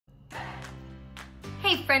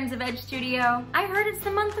Hey friends of Edge Studio, I heard it's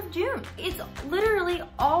the month of June. It's literally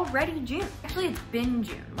already June. Actually, it's been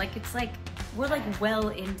June. We're well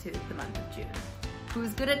into the month of June.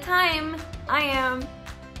 Who's good at time? I am.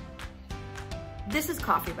 This is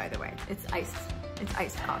coffee, by the way. It's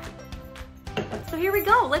iced coffee. So here we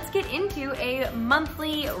go. Let's get into a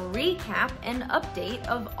monthly recap and update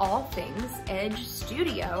of all things Edge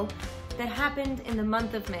Studio that happened in the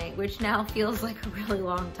month of May, which now feels like a really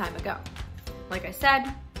long time ago. Like I said,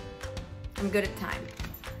 I'm good at time.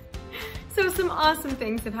 So some awesome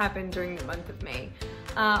things have happened during the month of May.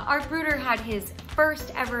 Art Bruder had his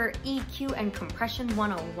first ever EQ and Compression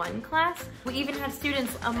 101 class. We even had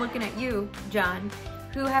students, I'm looking at you, John,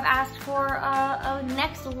 who have asked for a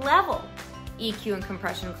next level EQ and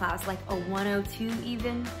compression class, like a 102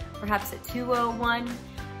 even, perhaps a 201.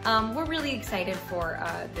 We're really excited for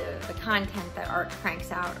the content that Art cranks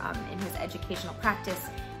out in his educational practice,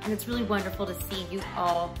 and it's really wonderful to see you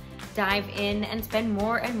all dive in and spend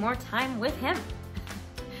more and more time with him.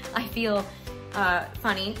 I feel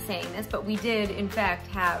funny saying this, but we did in fact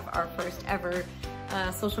have our first ever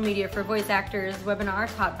social media for voice actors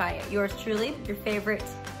webinar taught by yours truly, your favorite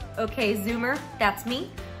OK Zoomer, that's me.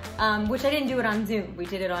 Which I didn't do it on Zoom, we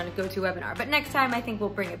did it on GoToWebinar. But next time I think we'll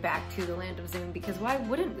bring it back to the land of Zoom, because why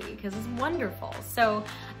wouldn't we? Because it's wonderful. So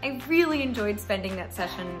I really enjoyed spending that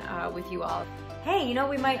session with you all. Hey, you know,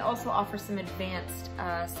 we might also offer some advanced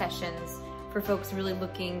sessions for folks really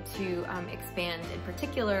looking to expand in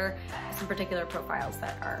particular, some particular profiles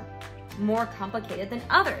that are more complicated than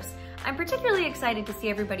others. I'm particularly excited to see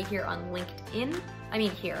everybody here on LinkedIn. I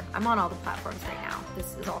mean here, I'm on all the platforms right now.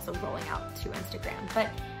 This is also rolling out to Instagram. But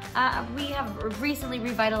we have recently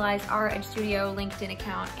revitalized our Edge Studio LinkedIn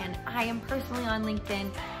account, and I am personally on LinkedIn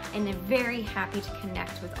and am very happy to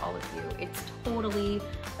connect with all of you. It's totally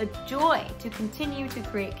a joy to continue to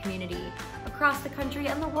create community across the country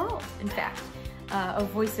and the world, in fact,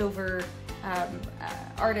 of voiceover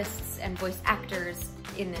artists and voice actors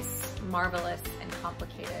in this marvelous and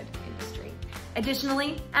complicated industry.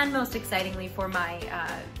 Additionally, and most excitingly for my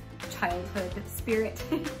childhood spirit,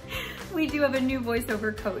 we do have a new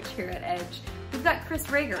voiceover coach here at Edge. We've got Chris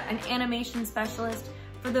Rager, an animation specialist.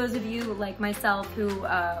 For those of you like myself who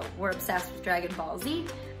were obsessed with Dragon Ball Z,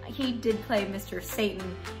 he did play Mr.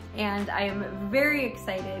 Satan, and I am very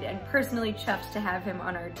excited and personally chuffed to have him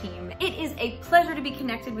on our team. It is a pleasure to be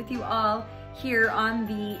connected with you all here on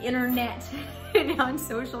the internet and on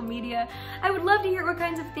social media. I would love to hear what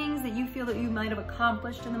kinds of things that you feel that you might have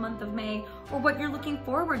accomplished in the month of May, or what you're looking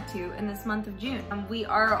forward to in this month of June. We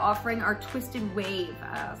are offering our Twisted Wave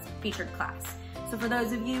featured class. So for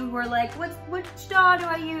those of you who are like, which DAW do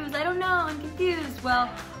I use? I don't know, I'm confused. Well,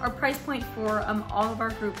 our price point for all of our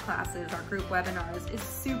group classes, our group webinars, is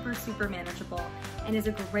super, super manageable, and is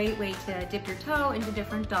a great way to dip your toe into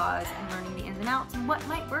different DAWs and learning the ins and outs and what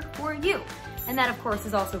might work for you. And that, of course,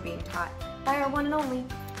 is also being taught by our one and only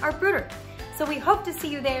Art Bruder. So we hope to see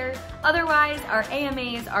you there. Otherwise, our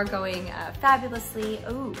AMAs are going fabulously.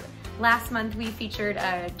 Ooh. Last month we featured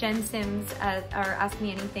Jen Sims as our Ask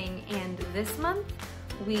Me Anything, and this month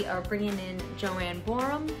we are bringing in Joanne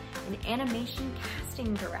Borum, an animation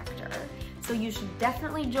casting director. So you should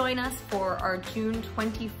definitely join us for our June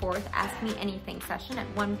 24th Ask Me Anything session at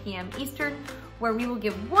 1 p.m. Eastern, where we will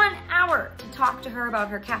give 1 hour to talk to her about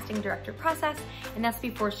her casting director process, and that's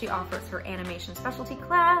before she offers her animation specialty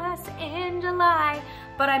class in July.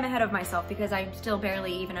 But I'm ahead of myself because I'm still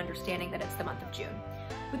barely even understanding that it's the month of June.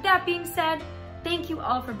 With that being said, thank you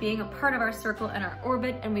all for being a part of our circle and our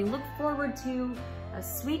orbit, and we look forward to a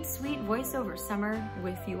sweet, sweet voiceover summer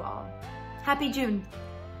with you all. Happy June!